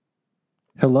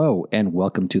Hello, and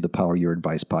welcome to the Power Your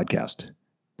Advice podcast.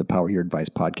 The Power Your Advice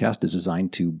podcast is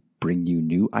designed to bring you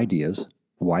new ideas,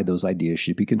 why those ideas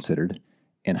should be considered,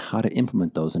 and how to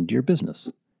implement those into your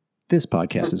business. This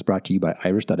podcast is brought to you by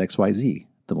Iris.xyz,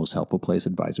 the most helpful place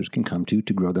advisors can come to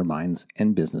grow their minds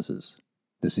and businesses.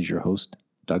 This is your host,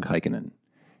 Doug Heikkinen.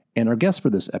 And our guest for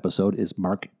this episode is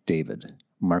Mark David.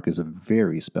 Mark is a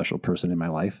very special person in my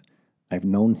life. I've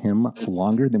known him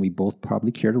longer than we both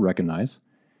probably care to recognize.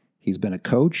 He's been a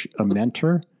coach, a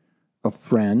mentor, a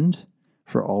friend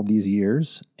for all these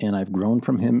years, and I've grown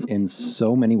from him in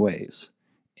so many ways.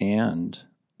 And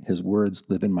his words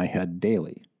live in my head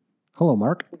daily. Hello,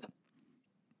 Mark.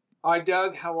 Hi,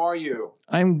 Doug. How are you?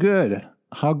 I'm good.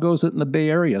 How goes it in the Bay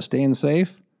Area? Staying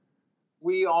safe?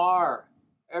 We are.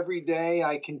 Every day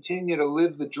I continue to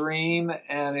live the dream,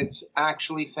 and it's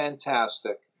actually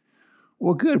fantastic.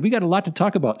 Well, good. We got a lot to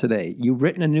talk about today. You've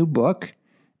written a new book,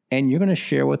 and you're going to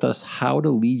share with us how to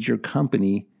lead your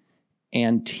company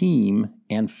and team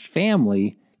and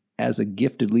family as a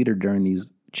gifted leader during these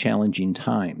challenging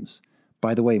times.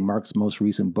 By the way, Mark's most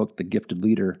recent book, The Gifted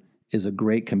Leader, is a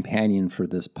great companion for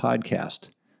this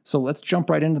podcast. So let's jump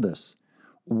right into this.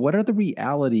 What are the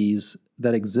realities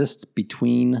that exist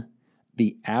between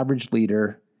the average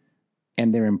leader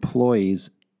and their employees,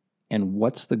 and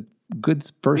what's the good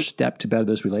first step to better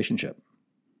this relationship?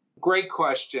 Great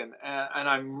question. And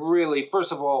I'm really,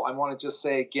 first of all, I want to just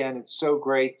say again, it's so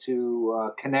great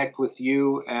to connect with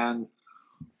you and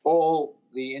all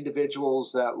the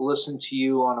individuals that listen to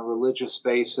you on a religious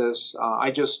basis. I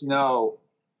just know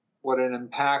what an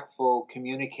impactful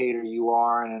communicator you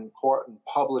are and an important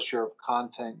publisher of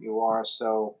content you are.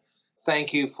 So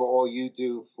thank you for all you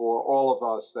do for all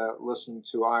of us that listen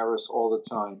to Iris all the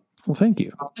time. Well, thank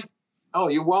you. Oh,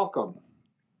 you're welcome.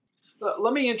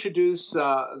 Let me introduce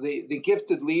the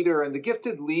Gifted Leader. And The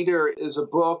Gifted Leader is a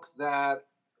book that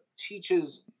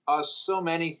teaches us so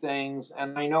many things.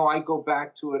 And I know I go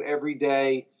back to it every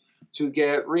day to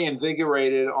get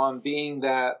reinvigorated on being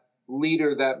that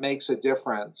leader that makes a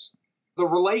difference. The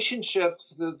relationship,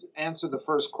 to answer the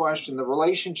first question, the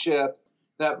relationship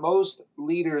that most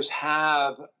leaders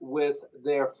have with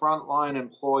their frontline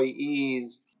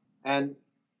employees, and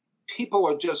people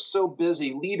are just so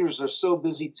busy, leaders are so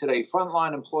busy today,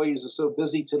 frontline employees are so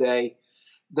busy today,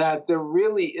 that there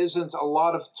really isn't a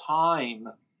lot of time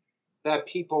that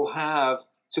people have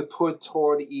to put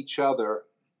toward each other.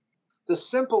 The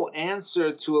simple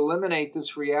answer to eliminate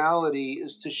this reality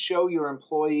is to show your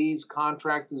employees,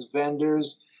 contractors,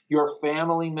 vendors, your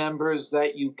family members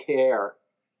that you care.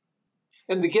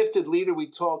 In The Gifted Leader,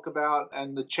 we talk about,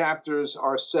 and the chapters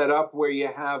are set up where you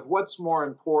have what's more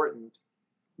important,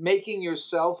 making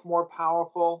yourself more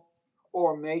powerful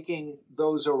or making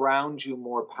those around you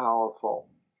more powerful.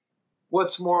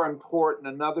 What's more important,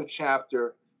 another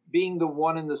chapter, being the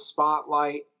one in the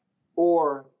spotlight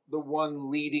or the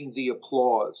one leading the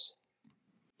applause.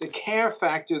 The care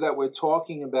factor that we're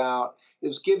talking about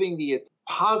is giving the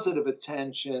positive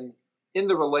attention in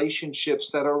the relationships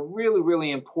that are really,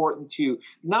 really important to you,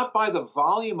 not by the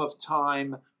volume of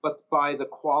time, but by the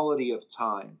quality of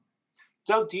time.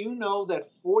 Doug, do you know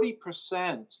that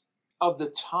 40% of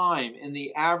the time in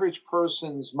the average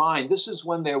person's mind, this is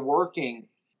when they're working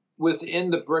within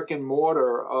the brick and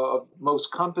mortar of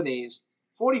most companies,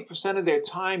 40% of their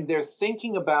time they're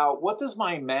thinking about, what does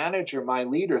my manager, my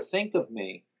leader think of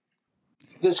me?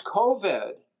 This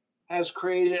COVID has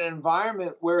created an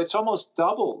environment where it's almost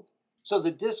doubled. So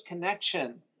the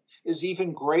disconnection is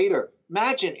even greater.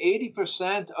 Imagine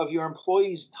 80% of your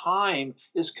employees' time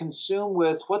is consumed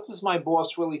with, what does my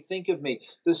boss really think of me?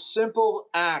 The simple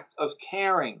act of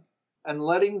caring and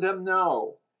letting them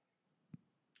know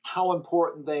how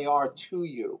important they are to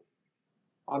you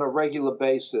on a regular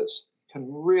basis can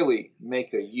really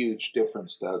make a huge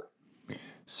difference, Doug.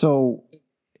 So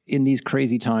in these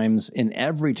crazy times, in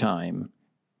every time,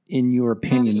 in your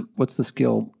opinion, what's the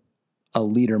skill a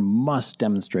leader must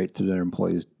demonstrate to their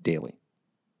employees daily?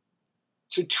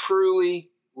 To truly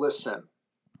listen,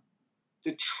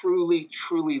 to truly,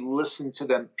 truly listen to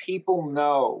them. People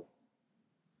know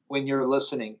when you're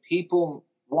listening. People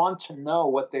want to know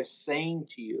what they're saying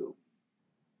to you.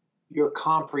 You're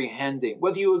comprehending.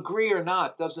 Whether you agree or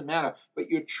not, doesn't matter, but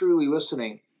you're truly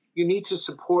listening. You need to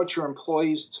support your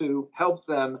employees to help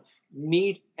them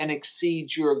meet and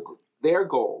exceed their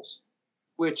goals,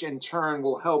 which in turn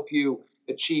will help you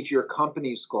achieve your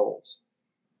company's goals.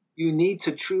 You need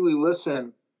to truly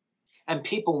listen, and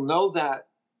people know that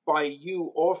by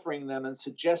you offering them and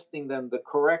suggesting them the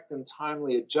correct and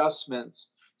timely adjustments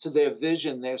to their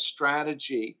vision, their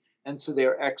strategy, and to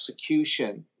their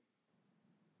execution.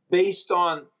 Based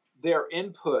on their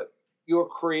input, you're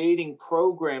creating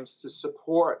programs to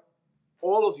support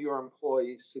all of your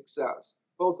employees' success,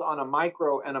 both on a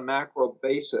micro and a macro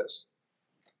basis.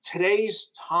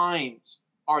 Today's times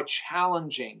are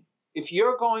challenging. If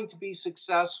you're going to be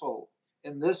successful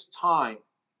in this time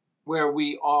where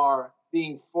we are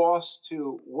being forced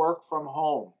to work from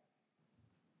home,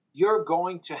 you're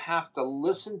going to have to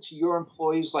listen to your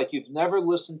employees like you've never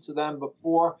listened to them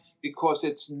before, because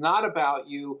it's not about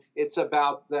you, it's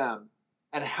about them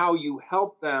and how you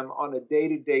help them on a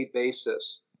day-to-day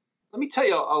basis. Let me tell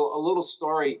you a little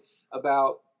story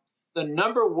about the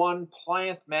number one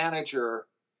plant manager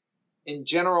in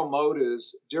General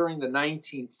Motors during the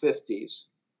 1950s.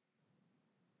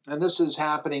 And this is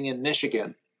happening in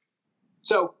Michigan.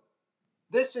 So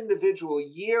this individual,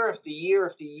 year after year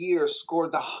after year,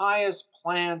 scored the highest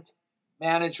plant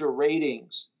manager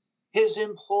ratings. His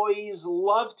employees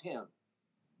loved him.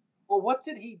 Well, what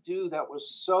did he do that was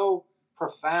so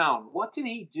profound? What did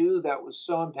he do that was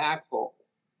so impactful?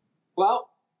 Well,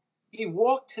 he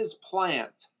walked his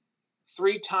plant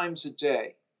 3 times a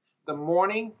day, the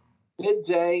morning,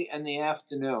 midday, and the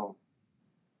afternoon.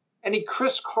 And he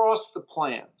crisscrossed the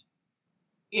plant.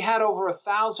 He had over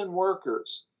 1,000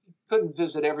 workers. He couldn't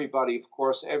visit everybody, of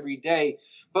course, every day.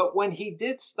 But when he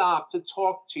did stop to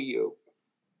talk to you,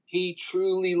 he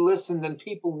truly listened, and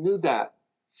people knew that.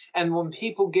 And when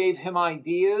people gave him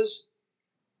ideas,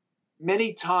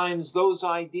 many times those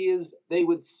ideas they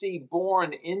would see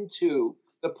born into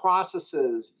the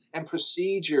processes and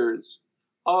procedures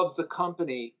of the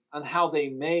company and how they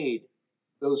made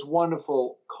those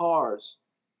wonderful cars.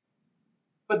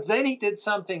 But then he did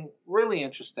something really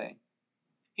interesting.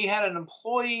 He had an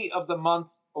Employee of the Month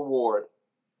award,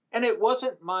 and it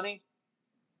wasn't money.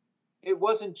 It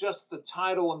wasn't just the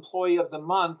title Employee of the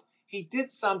Month. He did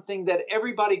something that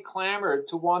everybody clamored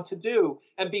to want to do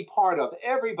and be part of.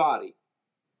 Everybody.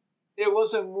 There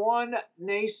wasn't one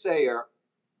naysayer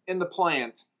in the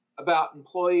plant about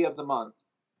Employee of the Month.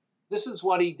 This is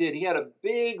what he did. He had a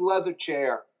big leather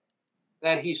chair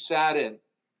that he sat in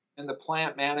the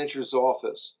plant manager's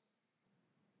office.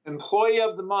 Employee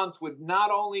of the Month would not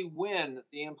only win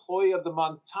the Employee of the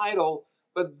Month title,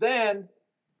 but then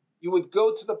you would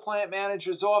go to the plant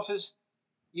manager's office,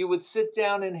 you would sit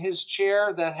down in his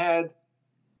chair that had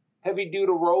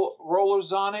heavy-duty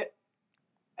rollers on it,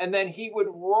 and then he would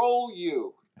roll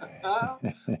you,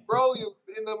 roll you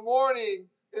in the morning,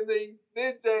 in the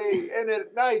midday, and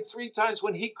at night 3 times.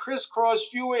 When he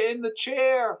crisscrossed, you were in the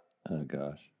chair. Oh,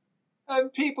 gosh.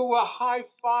 And people were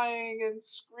high-fiving and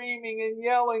screaming and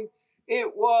yelling.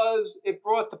 It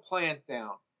brought the plant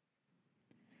down.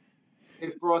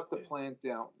 It brought the plant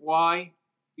down. Why?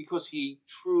 Because he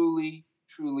truly,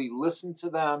 truly listened to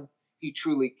them. He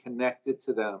truly connected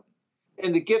to them.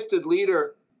 In The Gifted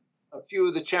Leader, a few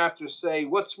of the chapters say,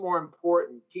 what's more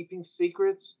important, keeping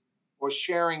secrets or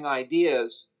sharing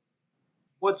ideas?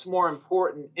 What's more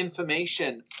important,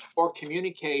 information or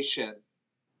communication?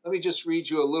 Let me just read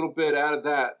you a little bit out of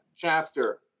that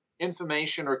chapter,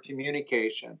 information or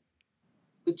communication.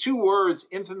 The 2 words,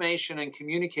 information and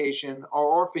communication, are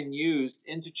often used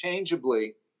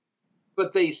interchangeably,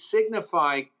 but they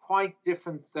signify quite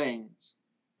different things.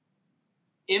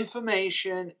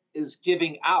 Information is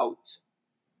giving out.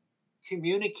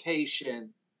 Communication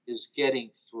is getting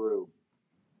through.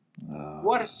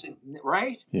 What is it,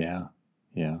 right? Yeah.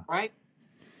 Right?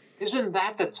 Isn't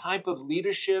that the type of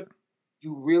leadership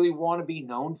you really want to be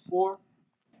known for?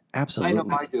 Absolutely. I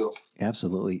know I do.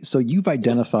 Absolutely. So you've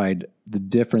identified the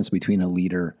difference between a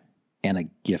leader and a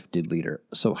gifted leader.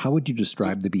 So how would you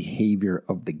describe the behavior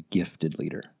of the gifted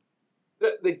leader?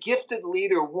 The gifted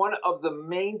leader, one of the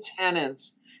main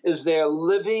tenets is they're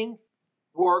living,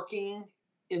 working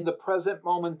in the present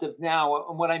moment of now.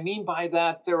 And what I mean by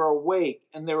that, they're awake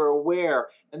and they're aware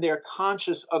and they're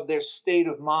conscious of their state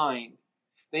of mind.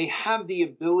 They have the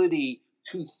ability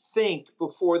to think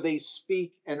before they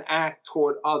speak and act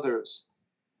toward others.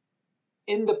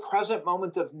 In the present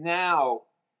moment of now,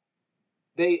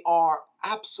 they are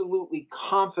absolutely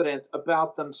confident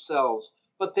about themselves,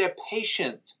 but they're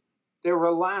patient, they're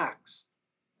relaxed,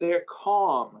 they're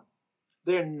calm,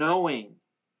 they're knowing.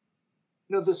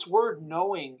 You know, this word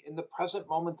knowing in the present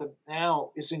moment of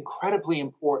now is incredibly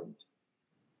important.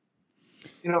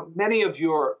 You know, many of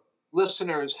your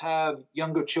listeners have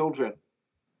younger children,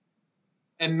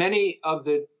 and many of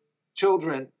the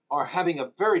children are having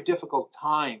a very difficult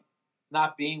time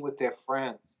not being with their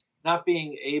friends, not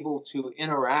being able to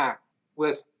interact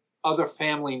with other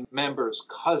family members,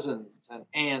 cousins and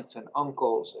aunts and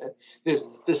uncles. And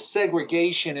this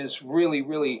segregation is really,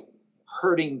 really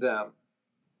hurting them.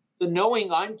 The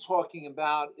knowing I'm talking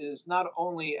about is not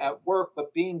only at work,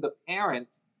 but being the parent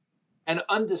and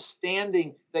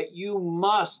understanding that you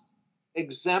must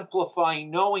exemplify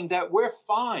knowing that we're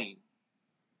fine.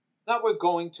 Not we're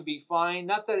going to be fine,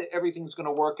 not that everything's going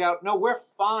to work out. No, we're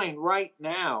fine right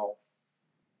now.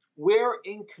 We're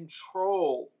in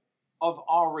control of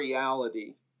our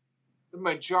reality. The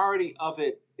majority of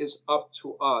it is up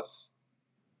to us.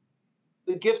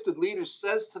 The gifted leader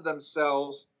says to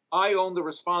themselves, I own the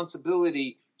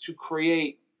responsibility to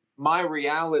create my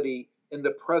reality in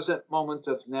the present moment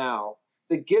of now.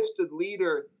 The gifted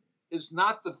leader is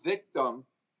not the victim,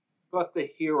 but the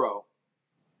hero.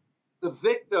 The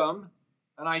victim,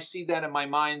 and I see that in my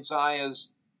mind's eye as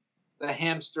the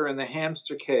hamster in the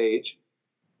hamster cage,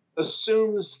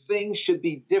 assumes things should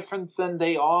be different than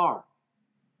they are.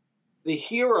 The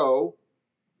hero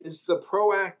is the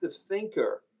proactive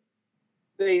thinker.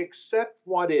 They accept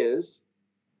what is.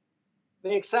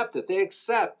 They accept it. They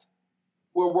accept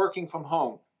we're working from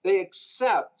home. They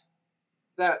accept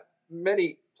that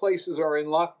many places are in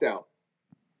lockdown.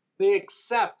 They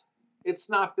accept it's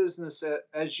not business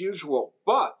as usual.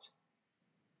 But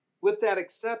with that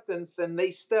acceptance, then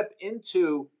they step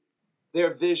into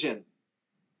their vision.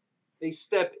 They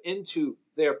step into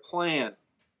their plan.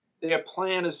 Their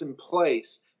plan is in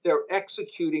place. They're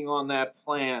executing on that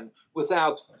plan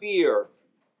without fear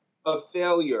of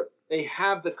failure. They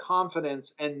have the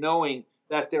confidence and knowing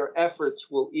that their efforts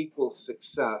will equal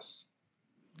success.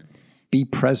 Be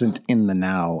present in the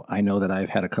now. I know that I've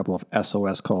had a couple of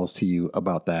SOS calls to you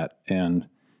about that, and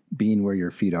being where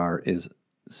your feet are is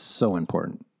so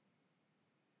important.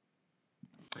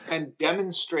 And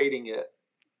demonstrating it.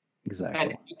 Exactly.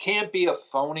 And you can't be a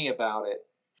phony about it.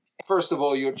 First of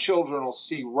all, your children will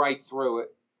see right through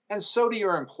it. And so do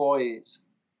your employees.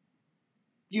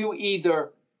 You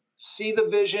either see the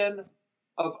vision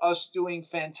of us doing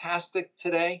fantastic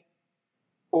today,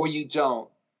 or you don't.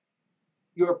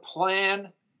 Your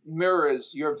plan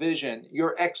mirrors your vision.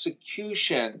 Your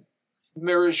execution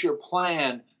mirrors your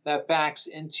plan that backs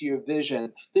into your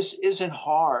vision. This isn't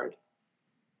hard,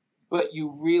 but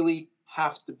you really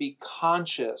have to be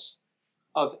conscious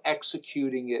of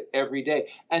executing it every day.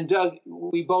 And Doug,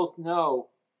 we both know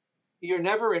you're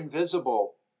never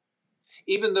invisible.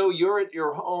 Even though you're at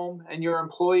your home and your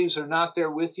employees are not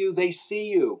there with you, they see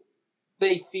you,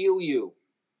 they feel you,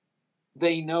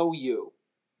 they know you.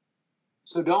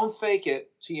 So don't fake it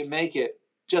till you make it,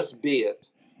 just be it.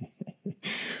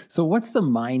 So what's the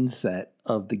mindset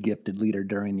of the gifted leader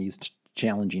during these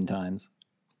challenging times?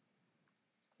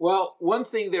 Well, one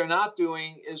thing they're not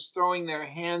doing is throwing their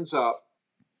hands up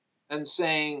and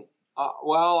saying,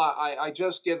 I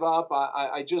just give up.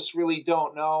 I just really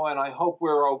don't know. And I hope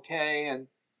we're okay. And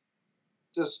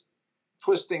just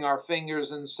twisting our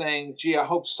fingers and saying, gee, I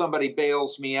hope somebody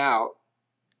bails me out.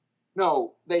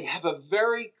 No, they have a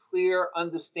very clear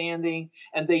understanding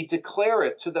and they declare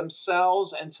it to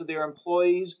themselves and to their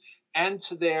employees and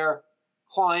to their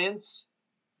clients.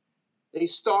 They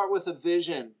start with a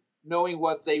vision, knowing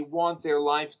what they want their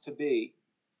life to be,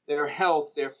 their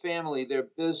health, their family, their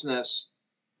business.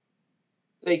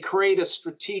 They create a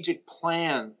strategic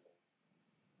plan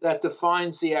that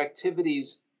defines the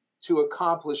activities to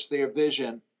accomplish their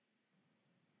vision.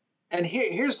 And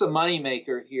here's the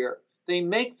moneymaker here. They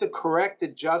make the correct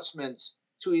adjustments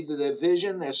to either their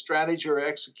vision, their strategy, or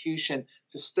execution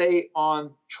to stay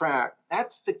on track.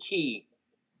 That's the key.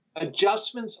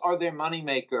 Adjustments are their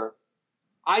moneymaker.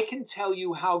 I can tell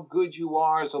you how good you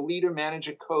are as a leader,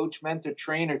 manager, coach, mentor,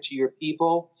 trainer to your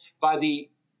people by the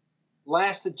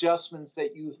last adjustments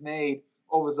that you've made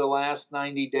over the last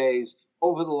 90 days,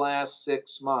 over the last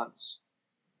 6 months.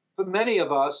 For many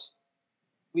of us,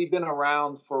 we've been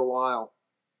around for a while.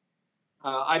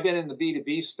 I've been in the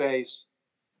B2B space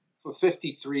for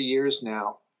 53 years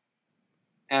now.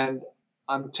 And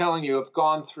I'm telling you, I've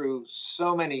gone through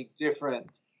so many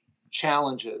different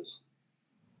challenges.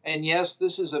 And yes,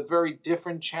 this is a very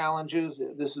different challenge.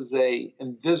 This is an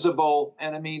invisible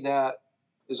enemy that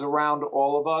is around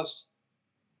all of us.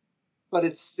 But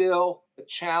it's still a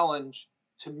challenge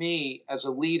to me as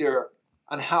a leader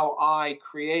on how I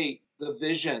create the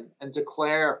vision and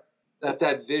declare that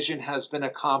that vision has been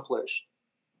accomplished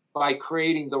by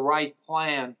creating the right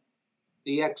plan,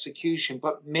 the execution,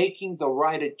 but making the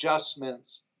right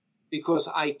adjustments, because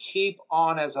I keep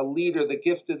on as a leader, the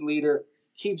gifted leader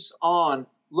keeps on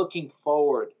looking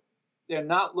forward. They're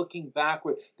not looking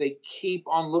backward. They keep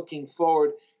on looking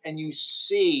forward. And you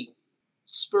see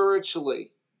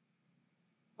spiritually,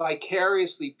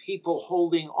 vicariously, people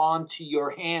holding on to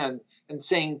your hand and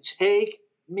saying, take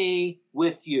me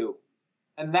with you.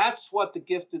 And that's what the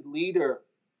gifted leader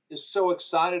is so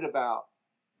excited about,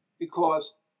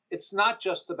 because it's not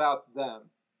just about them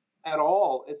at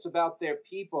all. It's about their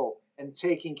people and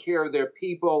taking care of their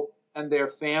people and their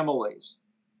families.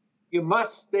 You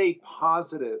must stay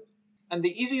positive. And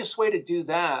the easiest way to do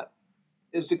that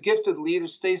is the gifted leader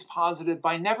stays positive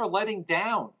by never letting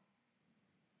down.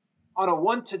 On a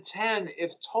 1 to 10,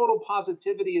 if total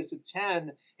positivity is a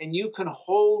 10 and you can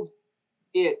hold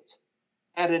it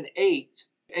at an 8,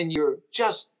 and you're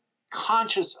just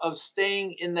conscious of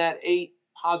staying in that 8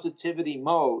 positivity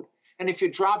mode. And if you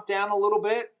drop down a little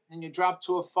bit and you drop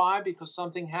to a 5 because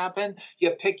something happened, you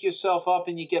pick yourself up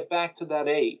and you get back to that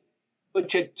 8.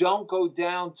 But you don't go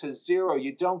down to 0.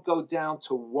 You don't go down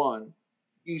to 1.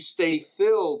 You stay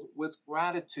filled with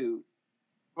gratitude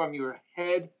from your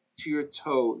head to your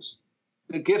toes.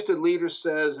 The Gifted Leader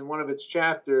says in one of its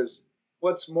chapters,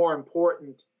 what's more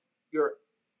important, your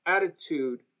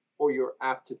attitude or your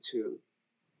aptitude?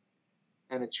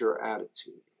 And it's your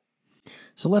attitude.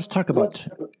 So let's talk about,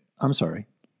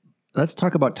 let's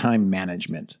talk about time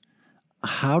management.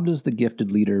 How does the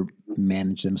gifted leader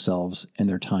manage themselves and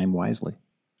their time wisely?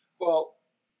 Well,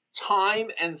 time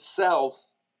and self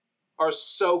are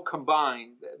so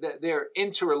combined. They're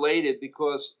interrelated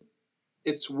because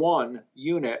it's one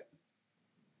unit.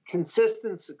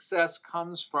 Consistent success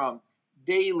comes from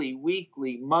daily,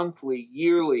 weekly, monthly,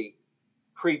 yearly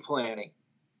pre-planning.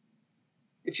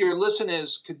 If your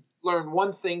listeners could learn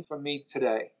one thing from me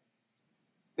today,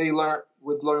 they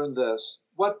would learn this.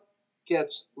 What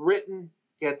gets written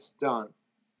gets done.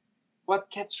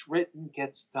 What gets written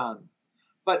gets done.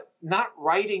 But not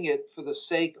writing it for the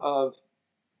sake of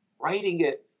writing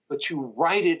it, but you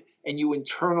write it and you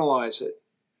internalize it.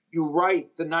 You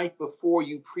write the night before,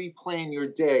 you pre-plan your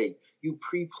day, you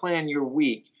pre-plan your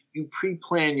week, you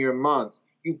pre-plan your month,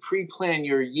 you pre-plan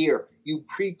your year, you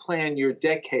pre-plan your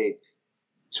decade.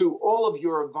 To all of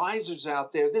your advisors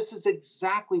out there, this is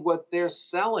exactly what they're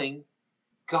selling,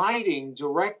 guiding,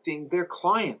 directing their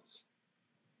clients.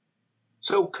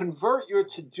 So convert your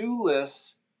to-do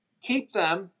lists, keep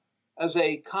them as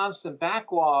a constant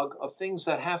backlog of things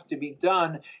that have to be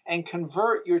done, and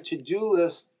convert your to-do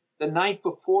list the night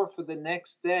before for the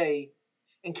next day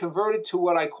and convert it to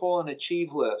what I call an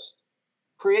achieve list.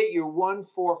 Create your 1,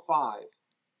 4, 5.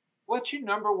 What's your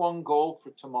number one goal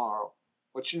for tomorrow?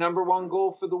 What's your number one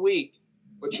goal for the week?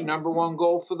 What's your number one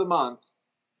goal for the month?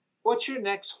 What's your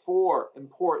next 4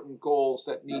 important goals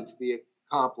that need to be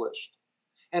accomplished?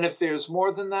 And if there's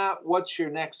more than that, what's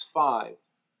your next 5?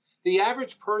 The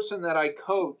average person that I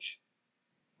coach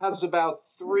has about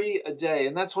 3 a day,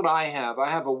 and that's what I have. I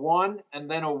have a 1 and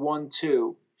then a 1,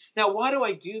 2. Now, why do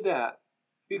I do that?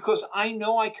 Because I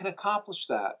know I can accomplish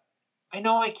that. I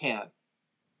know I can.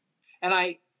 And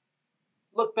I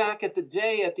look back at the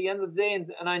day, at the end of the day,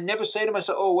 and I never say to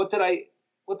myself, oh, what did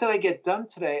I get done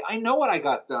today? I know what I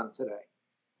got done today.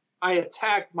 I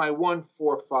attacked my 1,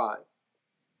 4, 5.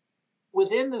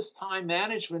 Within this time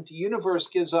management, the universe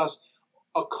gives us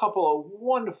a couple of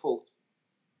wonderful.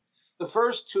 The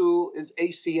first tool is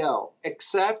ACL,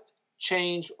 accept,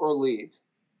 change, or leave.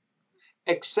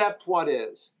 Accept what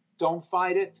is. Don't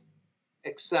fight it.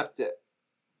 Accept it.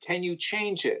 Can you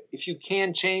change it? If you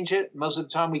can change it, most of the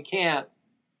time we can't,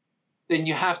 then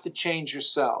you have to change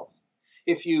yourself.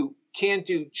 If you can't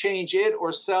change it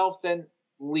or self, then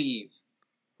leave.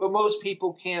 But most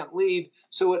people can't leave,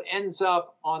 so it ends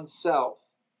up on self.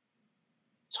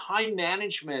 Time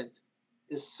management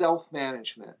is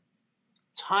self-management.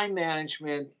 Time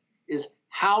management is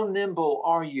how nimble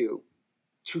are you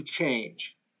to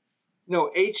change. You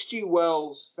know, H.G.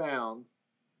 Wells found,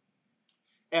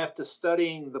 after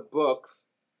studying the book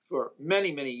for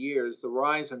many, many years, The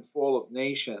Rise and Fall of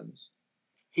Nations,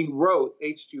 he wrote,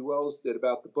 H.G. Wells did,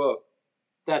 about the book,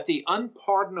 that the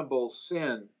unpardonable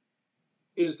sin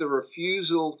is the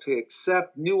refusal to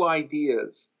accept new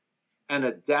ideas and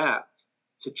adapt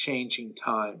to changing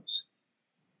times.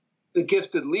 The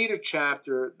Gifted Leader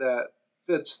chapter that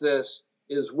fits this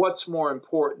is what's more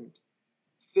important,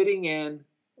 fitting in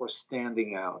or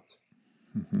standing out?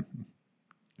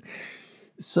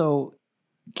 So,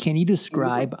 can you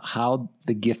describe how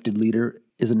the gifted leader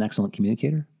is an excellent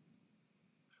communicator?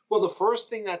 Well, the first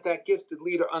thing that gifted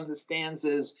leader understands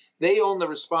is they own the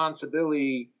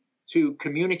responsibility to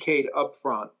communicate up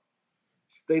front.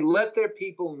 They let their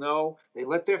people know, they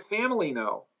let their family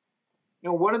know. You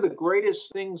know, one of the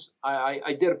greatest things,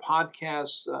 I did a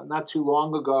podcast not too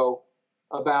long ago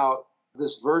about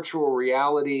this virtual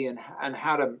reality and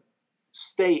how to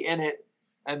stay in it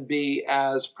and be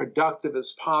as productive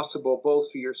as possible,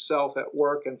 both for yourself at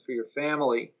work and for your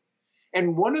family.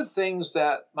 And one of the things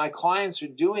that my clients are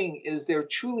doing is they're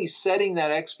truly setting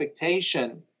that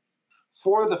expectation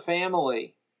for the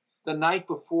family the night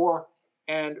before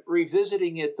and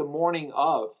revisiting it the morning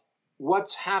of.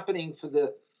 What's happening for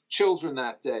the children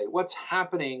that day? What's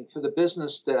happening for the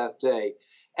business that day?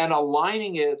 And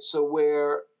aligning it so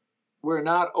we're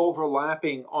not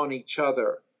overlapping on each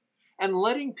other. And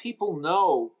letting people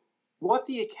know what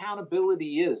the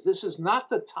accountability is. This is not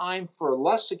the time for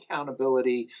less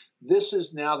accountability. This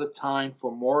is now the time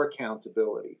for more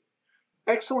accountability.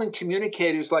 Excellent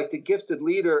communicators like the gifted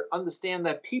leader understand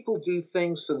that people do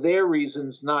things for their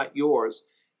reasons, not yours.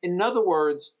 In other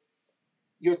words,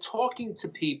 you're talking to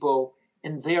people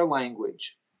in their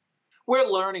language. We're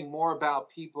learning more about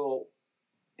people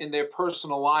in their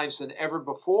personal lives than ever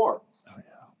before. Oh, yeah.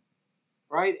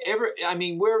 Right?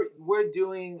 We're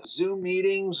doing Zoom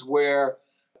meetings where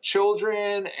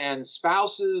children and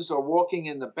spouses are walking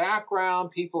in the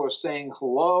background. People are saying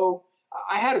hello.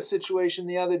 I had a situation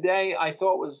the other day I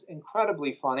thought was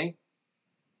incredibly funny.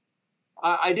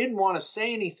 I didn't want to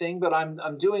say anything, but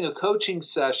I'm doing a coaching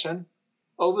session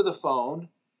over the phone,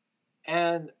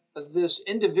 and this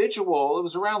individual, it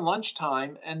was around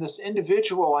lunchtime, and this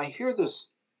individual, I hear this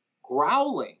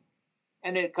growling,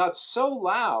 and it got so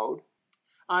loud.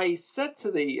 I said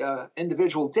to the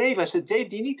individual, Dave, I said, Dave,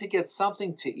 do you need to get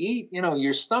something to eat? You know,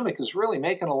 your stomach is really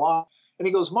making a lot. And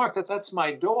he goes, Mark, that's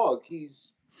my dog.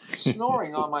 He's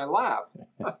snoring on my lap.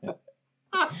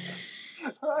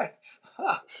 Right.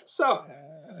 So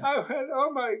I went,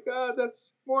 oh my God,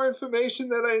 that's more information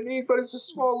than I need, but it's a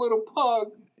small little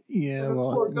pug. Yeah, And the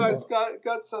well, poor guy's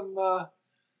got some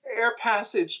air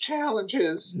passage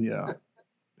challenges. yeah.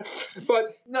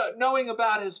 But knowing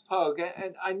about his pug,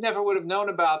 and I never would have known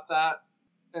about that.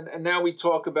 And now we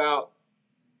talk about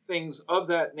things of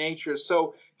that nature.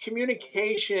 So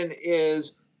communication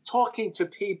is talking to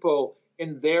people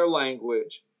in their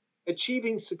language.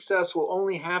 Achieving success will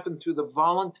only happen through the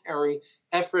voluntary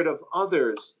effort of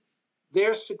others.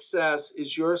 Their success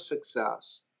is your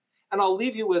success. And I'll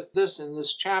leave you with this in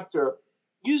this chapter.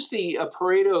 Use the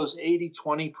Pareto's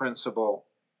 80-20 principle.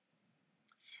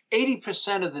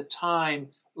 80% of the time,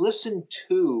 listen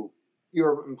to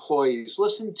your employees,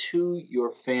 listen to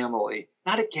your family,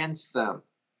 not against them.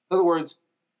 In other words,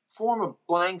 form a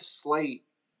blank slate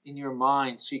in your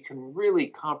mind so you can really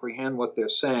comprehend what they're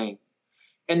saying.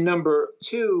 And number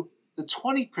two, the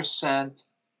 20%,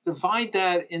 divide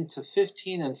that into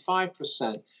 15 and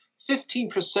 5%.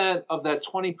 15% of that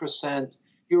 20%,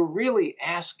 you're really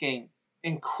asking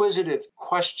inquisitive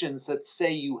questions that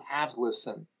say you have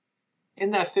listened.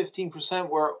 In that 15%,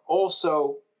 we're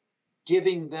also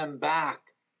giving them back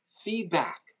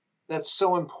feedback that's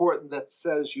so important that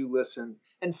says you listen.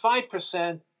 And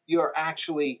 5%, you're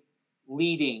actually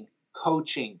leading,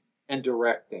 coaching, and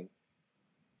directing.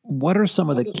 What are some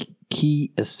of the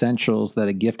key essentials that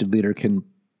a gifted leader can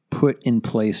put in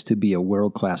place to be a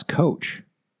world-class coach?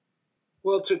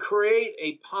 Well, to create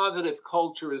a positive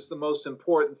culture is the most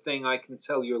important thing I can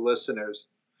tell your listeners.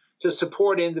 To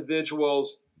support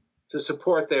individuals, to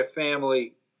support their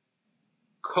family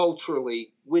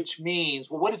culturally, which means,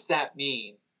 well, what does that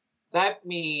mean? That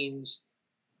means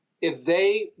if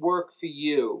they work for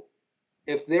you,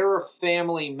 if they're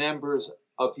family members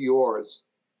of yours,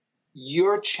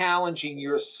 you're challenging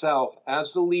yourself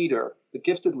as the leader, the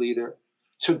gifted leader,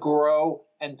 to grow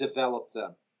and develop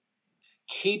them.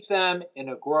 Keep them in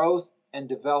a growth and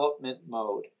development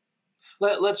mode.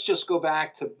 Let's just go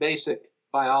back to basic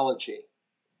biology.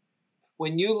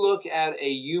 When you look at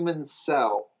a human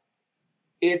cell,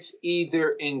 it's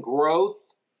either in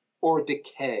growth or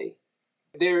decay.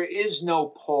 There is no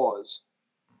pause.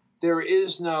 There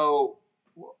is no,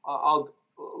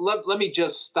 let me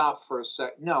just stop for a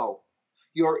sec. No,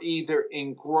 you're either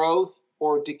in growth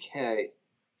or decay.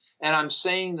 And I'm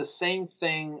saying the same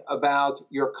thing about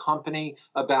your company,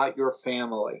 about your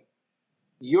family.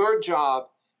 Your job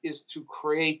is to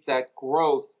create that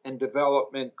growth and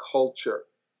development culture.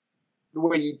 The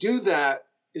way you do that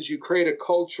is you create a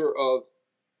culture of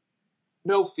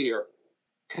no fear,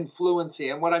 confluency.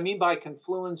 And what I mean by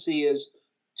confluency is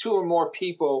two or more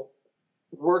people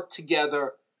work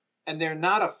together and they're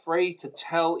not afraid to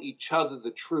tell each other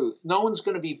the truth. No one's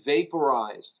going to be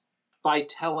vaporized by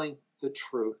telling the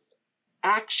truth.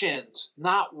 Actions,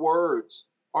 not words,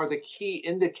 are the key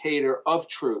indicator of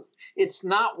truth. It's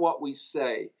not what we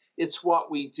say, it's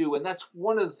what we do. And that's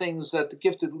one of the things that the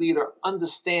gifted leader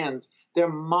understands. They're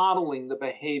modeling the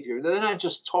behavior. They're not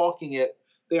just talking it,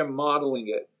 they're modeling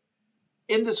it.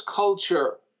 In this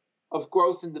culture of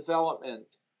growth and development,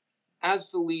 as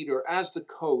the leader, as the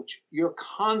coach, you're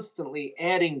constantly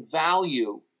adding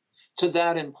value to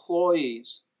that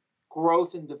employee's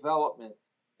growth and development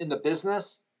in the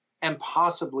business and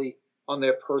possibly on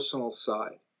their personal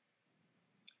side.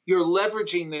 You're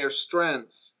leveraging their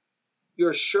strengths.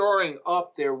 You're shoring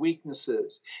up their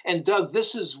weaknesses. And Doug,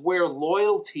 this is where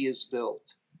loyalty is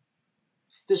built.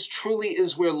 This truly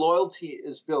is where loyalty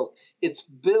is built. It's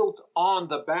built on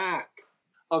the back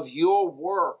of your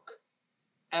work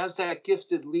as that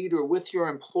gifted leader with your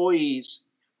employees,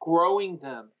 growing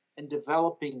them and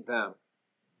developing them.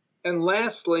 And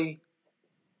lastly,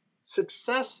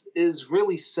 success is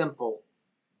really simple.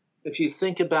 If you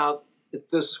think about it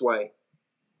this way,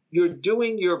 you're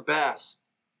doing your best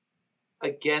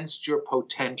against your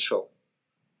potential.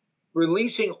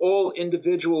 Releasing all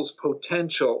individuals'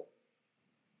 potential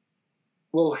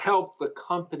will help the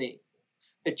company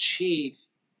achieve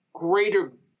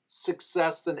greater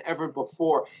success than ever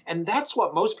before. And that's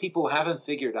what most people haven't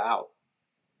figured out.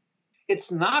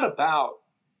 It's not about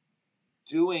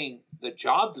doing the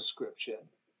job description.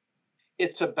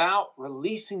 It's about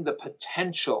releasing the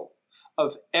potential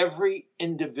of every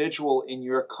individual in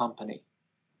your company.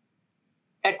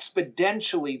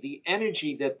 Exponentially, the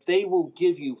energy that they will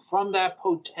give you from that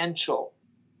potential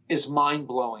is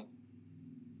mind-blowing.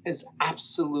 It's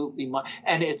absolutely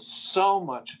and it's so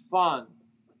much fun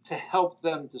to help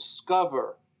them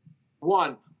discover,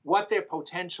 one, what their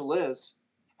potential is,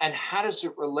 and how does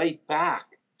it relate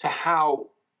back to how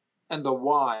and the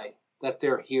why that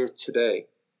they're here today.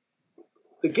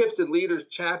 The Gifted Leaders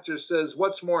chapter says,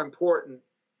 what's more important,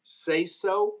 say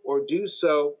so or do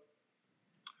so?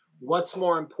 What's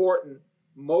more important,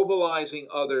 mobilizing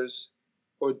others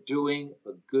or doing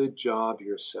a good job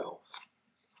yourself?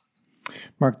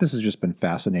 Mark, this has just been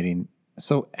fascinating.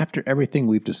 So after everything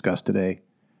we've discussed today,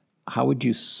 how would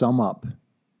you sum up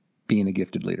being a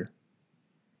gifted leader?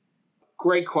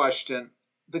 Great question.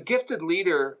 The gifted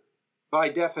leader, by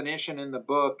definition in the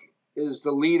book, is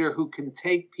the leader who can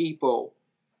take people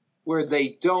where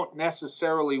they don't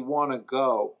necessarily want to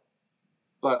go,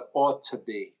 but ought to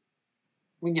be.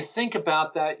 When you think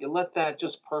about that, you let that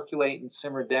just percolate and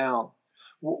simmer down.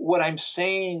 What I'm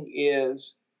saying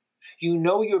is, you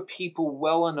know your people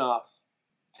well enough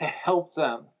to help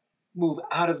them move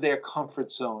out of their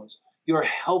comfort zones. You're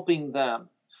helping them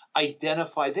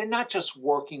identify. They're not just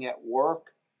working at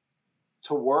work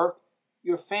to work.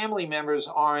 Your family members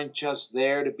aren't just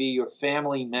there to be your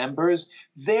family members.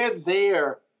 They're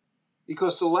there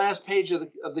because the last page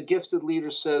of the Gifted Leader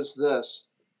says this: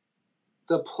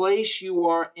 the place you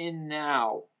are in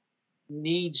now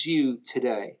needs you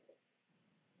today.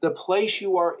 The place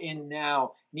you are in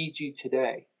now needs you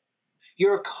today.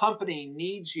 Your company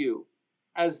needs you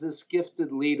as this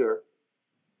gifted leader.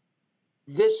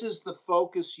 This is the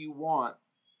focus you want.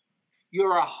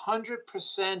 You're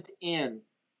 100% in.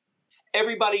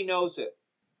 Everybody knows it.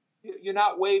 You're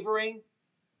not wavering.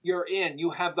 You're in.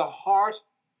 You have the heart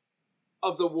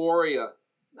of the warrior,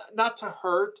 not to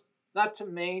hurt, not to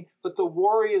maim, but the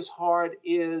warrior's heart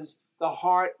is the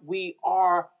heart. We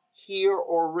are here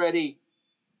already.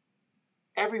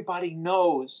 Everybody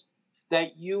knows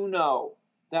that you know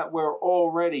that we're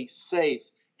already safe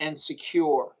and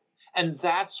secure. And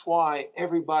that's why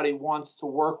everybody wants to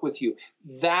work with you.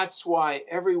 That's why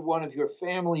every one of your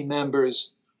family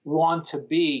members want to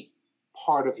be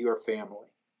part of your family.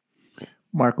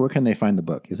 Mark, where can they find the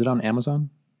book? Is it on Amazon?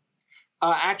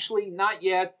 Actually, not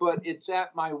yet, but it's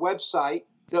at my website,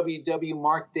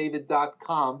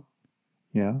 www.markdavid.com.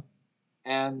 Yeah.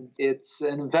 And it's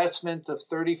an investment of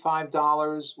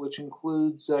 $35, which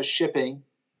includes shipping.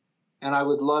 And I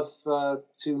would love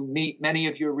to meet many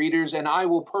of your readers. And I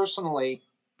will personally,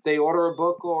 if they order a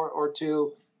book or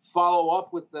to follow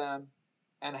up with them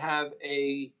and have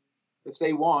if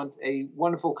they want, a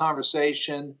wonderful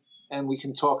conversation. And we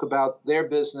can talk about their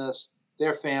business,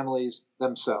 their families,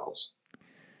 themselves.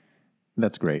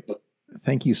 That's great.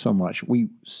 Thank you so much. We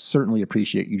certainly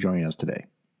appreciate you joining us today.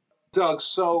 Doug,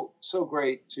 so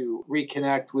great to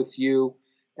reconnect with you,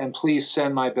 and please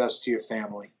send my best to your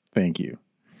family. Thank you.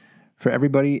 For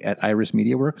everybody at Iris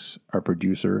Media Works, our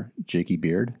producer, Jakey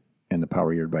Beard, and the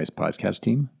Power Your Advice podcast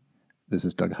team, this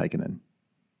is Doug Heikkinen.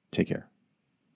 Take care.